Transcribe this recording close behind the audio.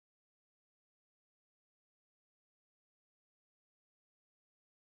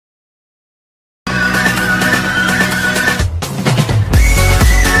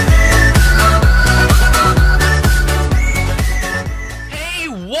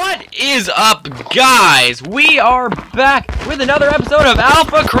What is up, guys? We are back with another episode of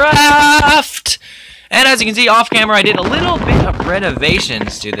AlphaCraft! And as you can see off camera, I did a little bit of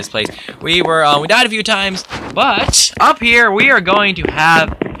renovations to this place. We died a few times, but up here we are going to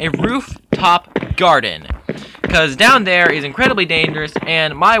have a rooftop garden. Because down there is incredibly dangerous,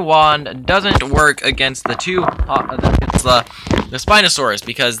 and my wand doesn't work against the the Spinosaurus,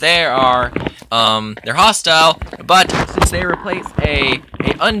 because they're hostile, but since they replace a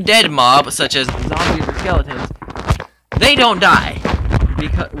undead mob, such as zombies or skeletons, they don't die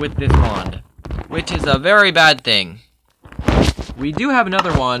with this wand, which is a very bad thing. We do have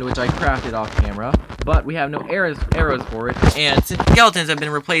another wand, which I crafted off camera, but we have no arrows for it, and since skeletons have been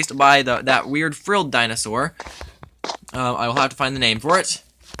replaced by that weird frilled dinosaur, I will have to find the name for it.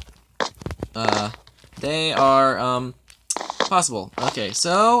 They are, possible. Okay,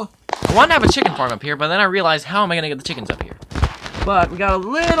 so I want to have a chicken farm up here, but then I realized, how am I going to get the chickens up here? But we got a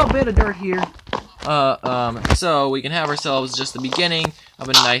little bit of dirt here, so we can have ourselves just the beginning of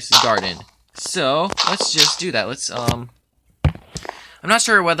a nice garden. So let's just do that. Let's, I'm not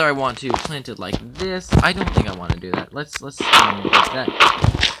sure whether I want to plant it like this. I don't think I want to do that. Let's like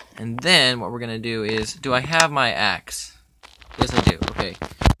that. And then what we're going to do is, do I have my axe? Yes, I do. Okay.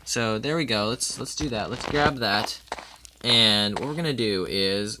 So there we go. Let's do that. Let's grab that. And what we're going to do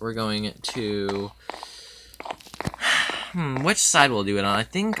is, we're going to, which side we'll do it on? I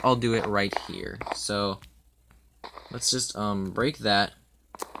think I'll do it right here. So let's just break that.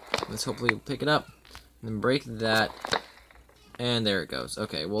 Let's hopefully pick it up. And then break that. And there it goes.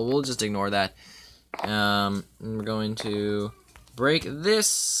 Okay, well, we'll just ignore that. And we're going to break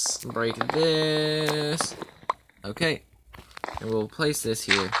this. Okay. And we'll place this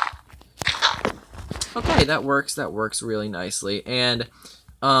here. Okay, that works really nicely. And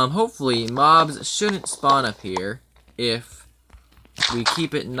hopefully mobs shouldn't spawn up here if we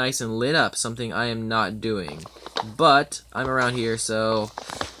keep it nice and lit up, something I am not doing. But I'm around here, so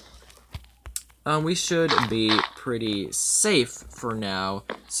we should be pretty safe for now.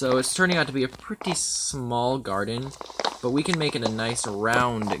 So it's turning out to be a pretty small garden, but we can make it a nice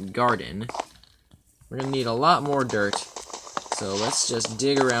round garden. We're gonna need a lot more dirt, so let's just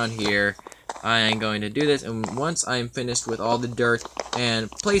dig around here. I am going to do this, and once I'm finished with all the dirt and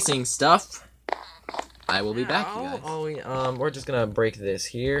placing stuff, I will be back, you guys. We're just gonna break this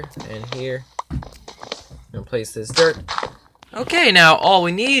here and here. And place this dirt. Okay, now all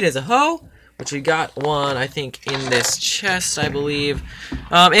we need is a hoe, which we got one, I think, in this chest, I believe.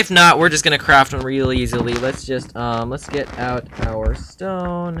 If not, we're just gonna craft one real easily. Let's just let's get out our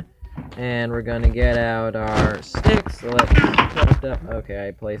stone. And we're gonna get out our sticks. So let's craft up. Okay,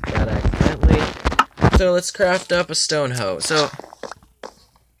 I placed that accidentally. So let's craft up a stone hoe. So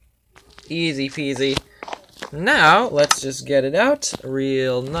easy peasy. Now let's just get it out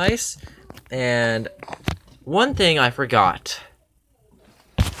real nice. And one thing I forgot.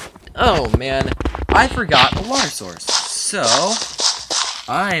 Oh man, I forgot a water source. So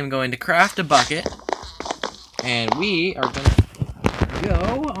I am going to craft a bucket, and we are gonna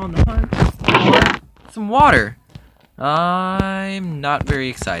go on the hunt for some water. I'm not very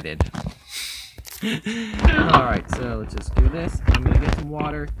excited. Alright, so let's just do this. I'm gonna get some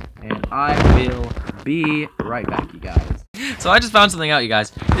water, and I will be right back, you guys. So I just found something out, you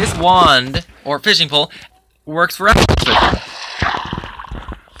guys. This wand, or fishing pole, works for fishing.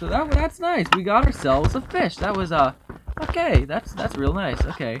 So that's nice. We got ourselves a fish. That was, okay, that's real nice.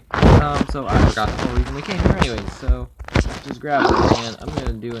 Okay. So I forgot the whole reason we came here anyways, so just grab it, and I'm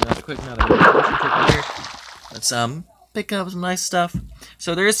gonna do another quick here. Let's pick up some nice stuff.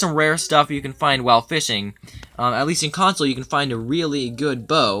 So there is some rare stuff you can find while fishing. At least in console, you can find a really good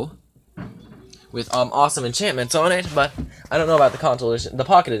bow with awesome enchantments on it. But I don't know about the console edition, the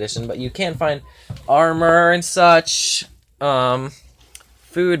pocket edition. But you can find armor and such.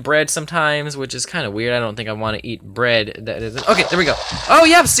 Food, bread sometimes, which is kind of weird. I don't think I want to eat bread that isn't. Okay, there we go. Oh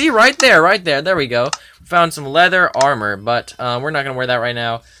yeah, see, right there. There we go. Found some leather armor, but we're not gonna wear that right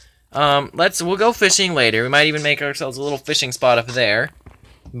now. We'll go fishing later. We might even make ourselves a little fishing spot up there.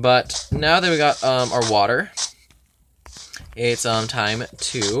 But now that we got our water, it's time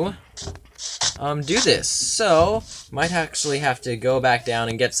to do this. So might actually have to go back down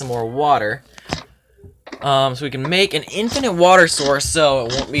and get some more water. So we can make an infinite water source, so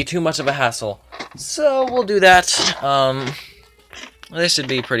it won't be too much of a hassle. So we'll do that. This should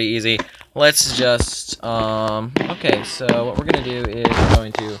be pretty easy. Let's just, okay, so what we're gonna do is we're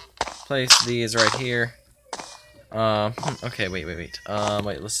going to place these right here. Okay, wait,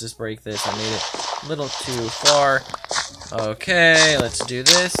 let's just break this. I made it a little too far. Okay, let's do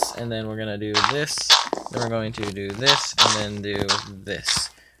this, and then we're gonna do this, then we're going to do this, and then do this.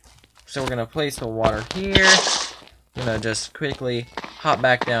 So we're gonna place the water here. I'm gonna just quickly hop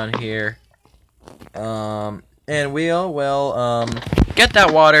back down here. And we'll get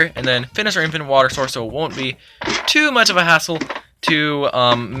that water and then finish our infinite water source, so it won't be too much of a hassle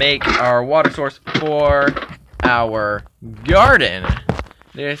to make our water source for our garden.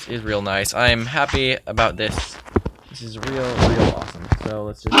 This is real nice. I'm happy about this. This is real awesome. So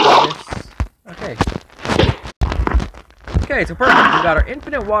let's just do this. Okay. Okay, so perfect. We got our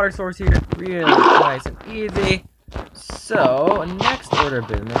infinite water source here. Really nice and easy. So, next order of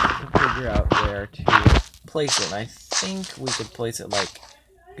business is to figure out where to place it. And I think we could place it like,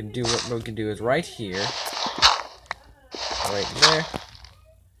 what we can do is right here. Right there.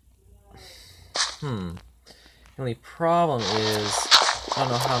 The only problem is, I don't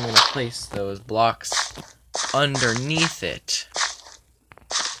know how I'm going to place those blocks underneath it.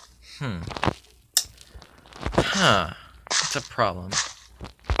 That's a problem.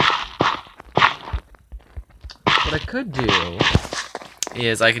 What I could do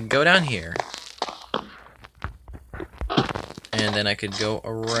is I could go down here. And then I could go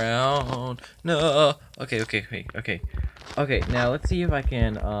around. No. Okay, wait. Okay, now let's see if I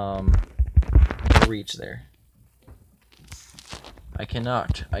can reach there. I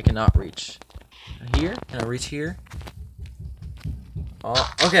cannot reach. Here? Can I reach here?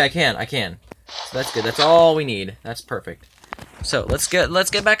 Oh, okay, I can. So that's good. That's all we need. That's perfect. So let's get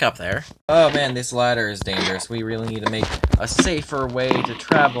back up there. Oh man, this ladder is dangerous. We really need to make a safer way to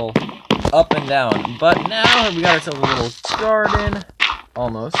travel up and down. But now we got ourselves a little garden.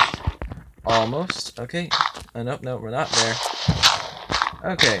 Almost. Okay. Nope, we're not there.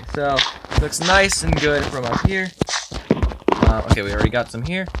 Okay, so looks nice and good from up here. Okay, we already got some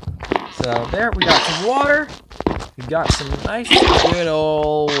here. So there, we got some water. We got some nice, good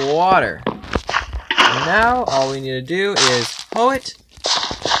old water. And now all we need to do is hoe it.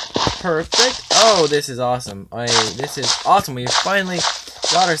 Perfect. Oh, this is awesome. This is awesome. We finally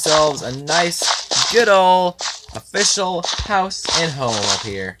got ourselves a nice, good old, official house and home up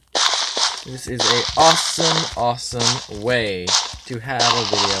here. This is a awesome way to have a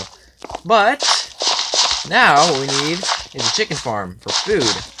video. But now what we need is a chicken farm for food.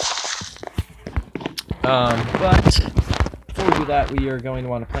 But before we do that, we are going to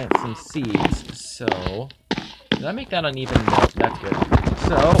want to plant some seeds. So, did I make that uneven? Nope, that's good.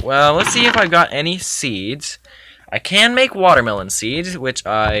 So, well, let's see if I've got any seeds. I can make watermelon seeds, which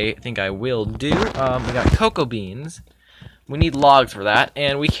I think I will do. We got cocoa beans. We need logs for that,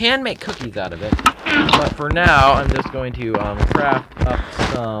 and we can make cookies out of it. But for now, I'm just going to craft up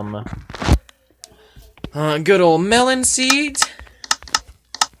some good old melon seeds.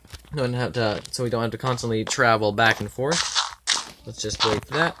 So we don't have to constantly travel back and forth. Let's just break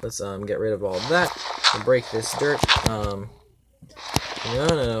that. Let's get rid of all of that. We'll break this dirt. No.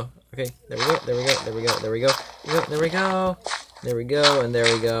 Okay, there we go. And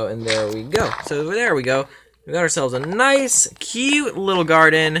there we go. So there we go. We got ourselves a nice, cute little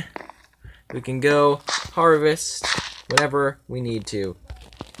garden. We can go harvest whenever we need to.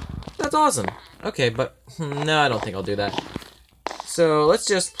 That's awesome. Okay, but no, I don't think I'll do that. So let's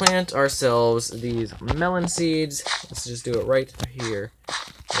just plant ourselves these melon seeds. Let's just do it right here,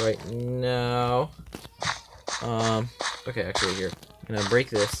 right now. Okay, actually here. I'm gonna break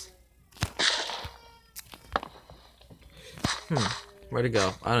this. Where'd it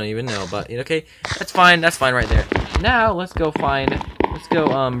go? I don't even know, but okay, that's fine right there. Now let's go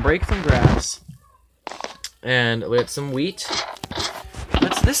break some grass and get some wheat.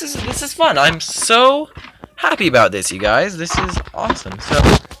 This is fun. I'm so happy about this, you guys. This is awesome. So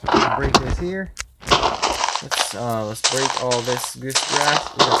let's break this here. Let's break all this grass.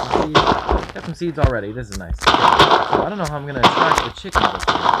 We got some seeds already. This is nice. Okay. So I don't know how I'm gonna attract the chickens up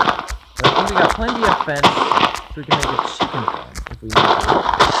here. But I think we got plenty of fence, so we can make a chicken farm if we need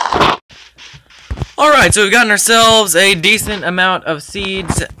to. Alright, so we've gotten ourselves a decent amount of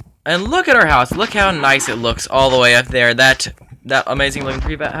seeds. And look at our house. Look how nice it looks all the way up there. That amazing looking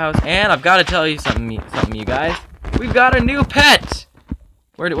tree-bat house. And I've got to tell you something, you guys. We've got a new pet.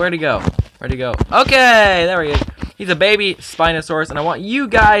 Where'd he go? Okay, there he is. He's a baby Spinosaurus, and I want you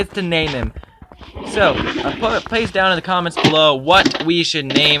guys to name him. So, place down in the comments below what we should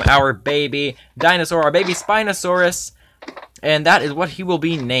name our baby dinosaur, our baby Spinosaurus, and that is what he will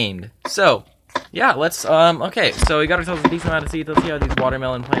be named. So, yeah, let's, okay, so we got ourselves a decent amount of seeds. Let's see how these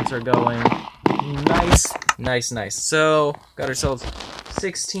watermelon plants are going. Nice. So, got ourselves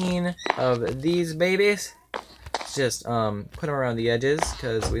 16 of these babies. Let's just, put them around the edges,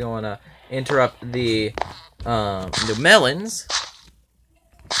 because we don't want to interrupt the melons.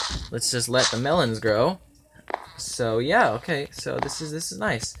 Let's just let the melons grow. So, yeah, okay, so this is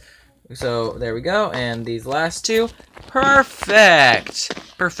nice. So there we go, and these last two,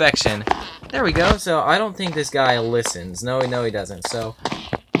 perfect, perfection. There we go. So I don't think this guy listens. No, he doesn't. So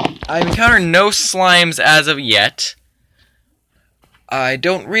I've encountered no slimes as of yet. I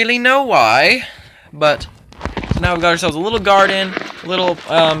don't really know why, but now we've got ourselves a little garden, a little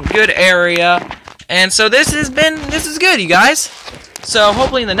good area, and so this is good, you guys. So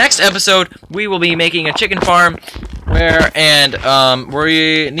hopefully in the next episode we will be making a chicken farm where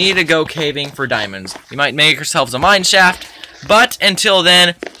we need to go caving for diamonds. We might make ourselves a mine shaft, but until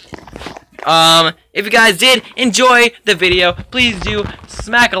then, if you guys did enjoy the video, please do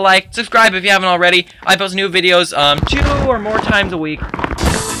smack a like, subscribe if you haven't already. I post new videos 2 or more times a week.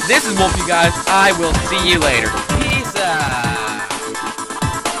 This is Wolf, you guys. I will see you later.